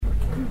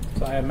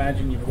I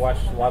imagine you've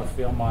watched a lot of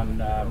film on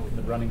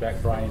the running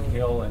back Brian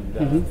Hill, and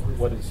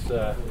what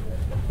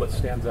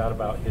stands out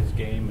about his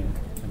game,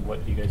 and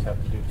what do you guys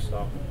have to do to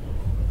stop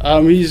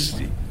him?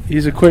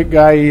 He's a quick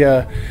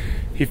guy.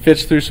 He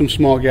fits through some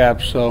small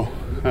gaps, so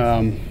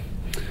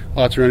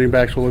lots of running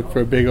backs will look for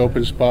a big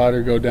open spot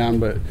or go down,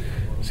 but it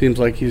seems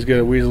like he's good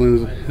at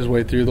weaseling his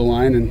way through the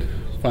line and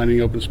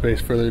finding open space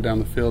further down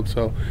the field.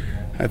 So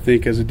I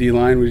think as a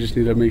D-line, we just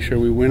need to make sure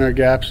we win our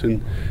gaps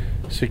and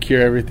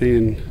secure everything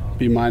and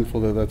be mindful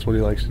that that's what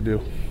he likes to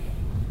do.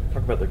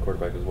 Talk about the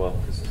quarterback as well,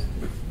 because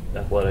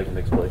athletic and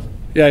makes plays.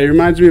 Yeah, he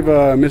reminds me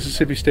of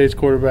Mississippi State's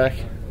quarterback.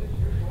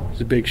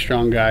 He's a big,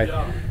 strong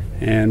guy.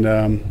 And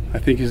I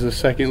think he's the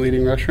second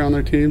leading rusher on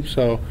their team.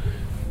 So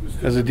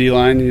as a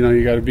D-line,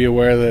 you got to be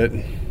aware that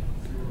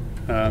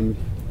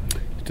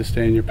to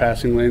stay in your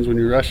passing lanes when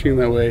you're rushing.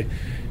 That way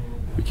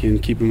we can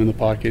keep him in the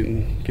pocket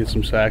and get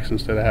some sacks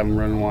instead of having him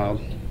running wild.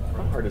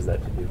 How hard is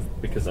that to do?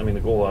 Because, the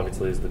goal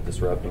obviously is to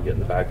disrupt and get in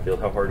the backfield.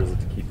 How hard is it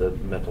to keep the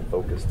mental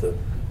focus to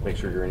make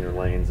sure you're in your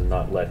lanes and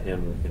not let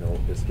him,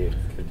 escape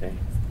contain?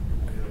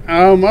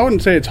 I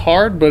wouldn't say it's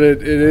hard, but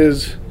it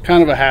is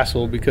kind of a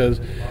hassle because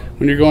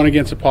when you're going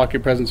against a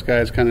pocket presence guy,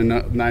 it's kind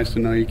of nice to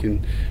know you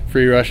can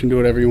free rush and do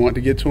whatever you want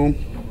to get to him.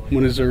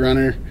 When as a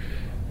runner,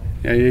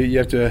 you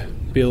have to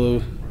be a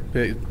little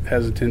bit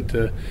hesitant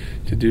to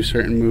do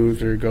certain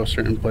moves or go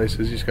certain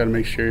places. You just got to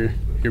make sure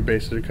your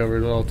bases are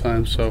covered at all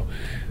times. So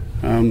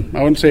I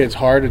wouldn't say it's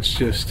hard. It's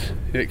just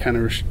it kind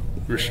of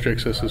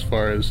restricts us as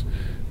far as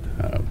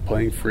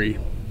playing free.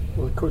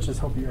 Will the coaches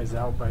help you guys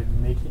out by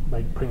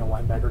putting a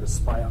linebacker to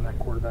spy on that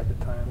quarterback at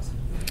times?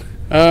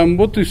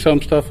 We'll do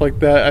some stuff like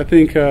that. I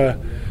think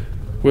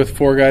with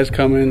four guys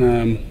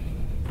coming,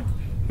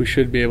 we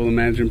should be able to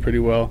manage them pretty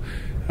well.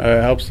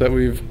 It helps that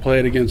we've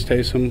played against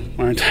Taysom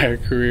our entire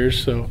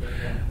careers, so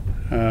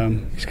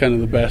he's kind of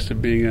the best at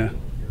being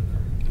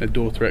a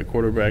dual-threat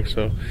quarterback.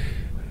 So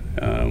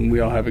we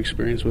all have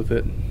experience with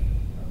it.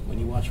 When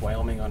you watch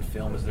Wyoming on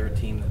film, is there a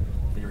team that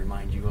they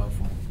remind you of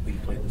from who you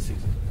played this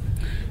season?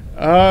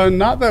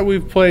 Not that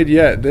we've played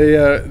yet.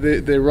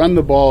 They run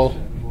the ball,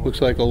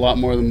 looks like a lot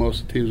more than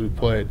most of the teams we've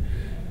played.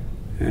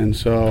 And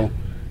so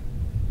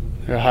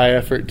they're a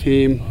high-effort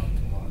team,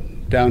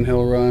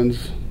 downhill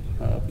runs,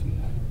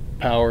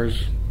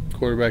 powers,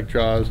 quarterback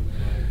draws.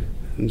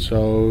 And so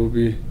it would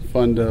be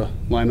fun to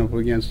line up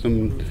against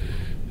them.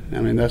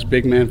 That's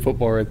big man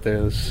football right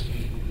there. That's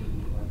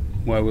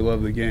why we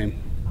love the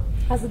game.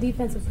 How's the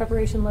defensive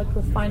preparation looked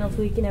with finals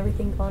week and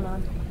everything going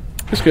on?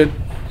 It's good.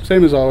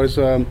 Same as always.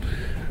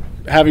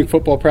 Having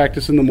football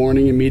practice in the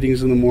morning and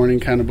meetings in the morning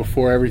kind of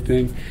before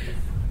everything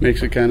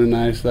makes it kind of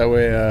nice. That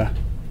way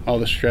all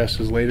the stress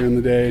is later in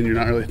the day and you're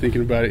not really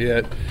thinking about it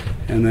yet.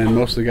 And then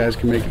most of the guys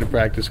can make it to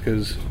practice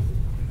because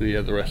you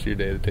have the rest of your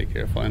day to take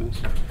care of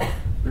finals.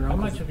 How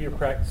much of your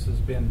practice has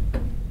been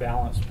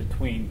balanced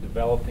between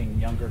developing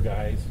younger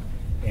guys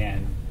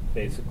and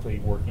basically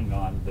working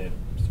on the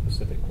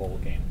specific bowl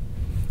game?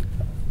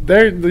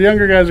 The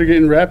younger guys are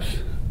getting reps.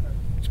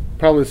 It's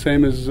probably the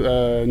same as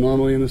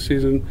normally in the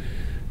season.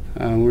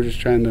 We're just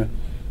trying to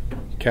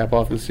cap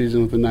off the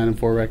season with a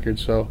 9-4 record.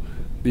 So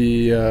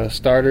the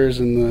starters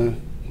and the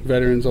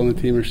veterans on the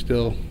team are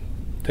still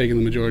taking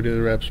the majority of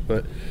the reps,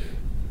 but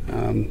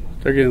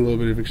they're getting a little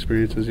bit of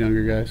experience as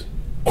younger guys.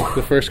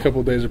 The first couple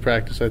of days of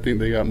practice, I think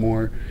they got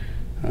more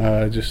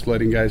just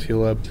letting guys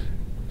heal up.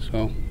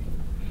 So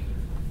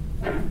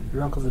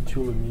your uncle's a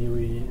Tula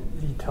Mealy.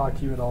 Did he talk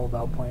to you at all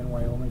about playing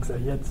Wyoming?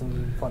 Because he had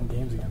some fun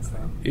games against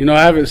them.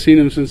 I haven't seen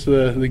him since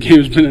the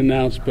game's been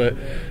announced, but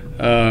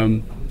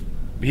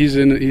he's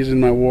in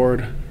my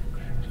ward.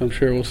 So I'm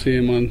sure we'll see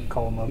him on.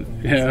 Call him up.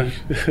 Yeah,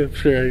 I'm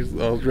sure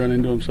I'll run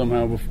into him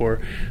somehow before.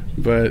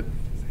 But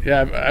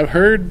yeah, I've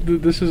heard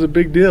that this is a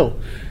big deal.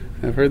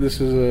 I've heard this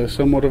is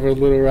somewhat of a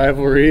little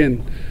rivalry,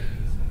 and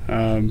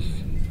I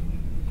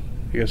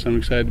guess I'm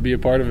excited to be a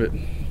part of it.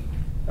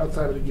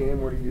 Outside of the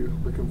game, what are you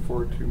looking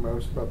forward to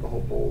most about the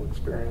whole bowl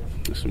experience?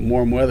 Some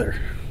warm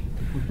weather.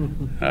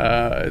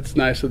 It's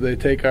nice that they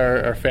take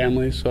our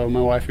families, so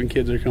my wife and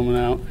kids are coming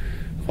out,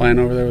 flying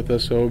over there with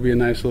us, so it'll be a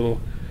nice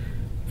little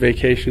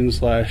vacation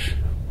 /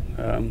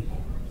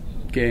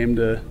 game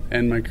to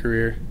end my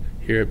career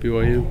here at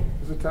BYU.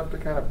 Is it tough to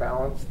kind of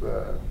balance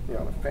the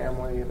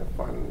family and the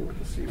fun with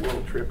the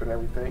SeaWorld trip and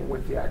everything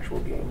with the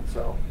actual game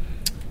itself?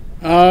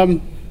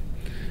 I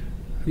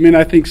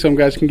think some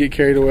guys can get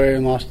carried away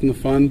and lost in the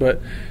fun,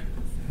 but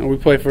we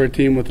play for a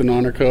team with an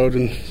honor code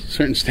and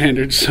certain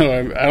standards,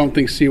 so I don't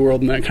think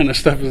SeaWorld and that kind of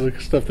stuff is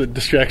the stuff that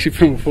distracts you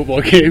from a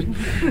football game.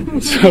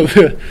 So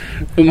for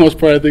the most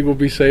part, I think we'll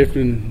be safe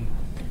and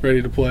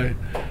ready to play.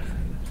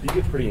 You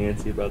get pretty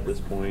antsy about this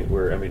point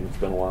where, it's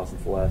been a while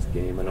since the last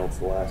game. I know it's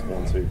the last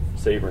one, so you're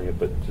savoring it,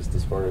 but just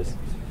as far as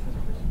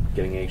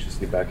getting anxious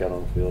to get back out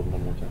on the field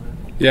one more time.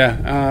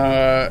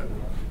 Yeah,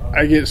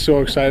 I get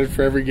so excited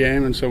for every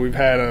game, and so we've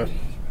had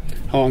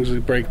how long has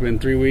the break been?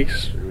 3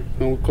 weeks?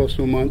 Close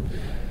to a month.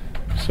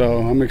 So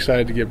I'm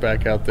excited to get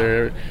back out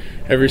there.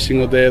 Every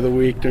single day of the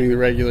week during the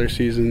regular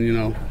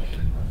season,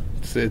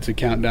 it's a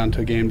countdown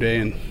to game day,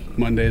 and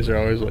Mondays are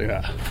always like,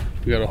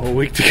 we got a whole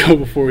week to go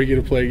before we get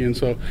to play again.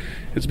 So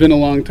it's been a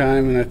long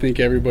time, and I think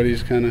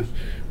everybody's kind of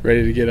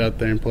ready to get out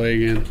there and play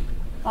again.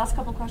 Last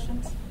couple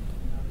questions?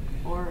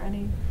 Or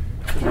any?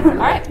 All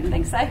right,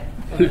 thanks, Si.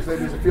 Does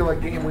it feel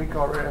like game week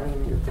already? I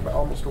mean, it's about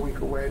almost a week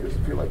away. Does it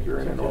feel like you're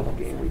in a normal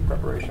game week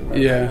preparation mode?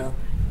 Yeah.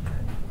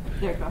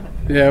 There, go ahead.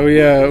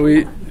 Yeah,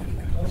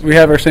 we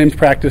have our same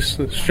practice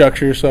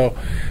structure, so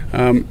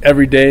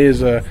every day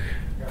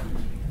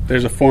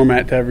there's a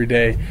format to every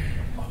day.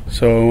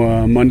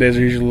 So Mondays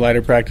are usually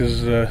lighter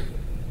practices to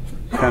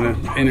kind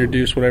of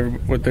introduce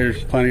what they're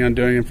planning on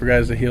doing and for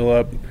guys to heal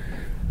up.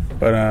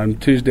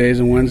 But Tuesdays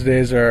and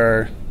Wednesdays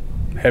are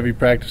our heavy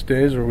practice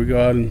days where we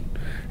go out and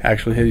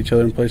actually hit each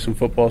other and play some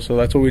football. So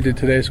that's what we did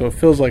today. So it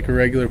feels like a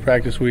regular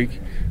practice week.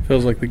 It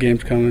feels like the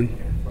game's coming.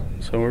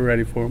 So we're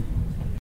ready for them.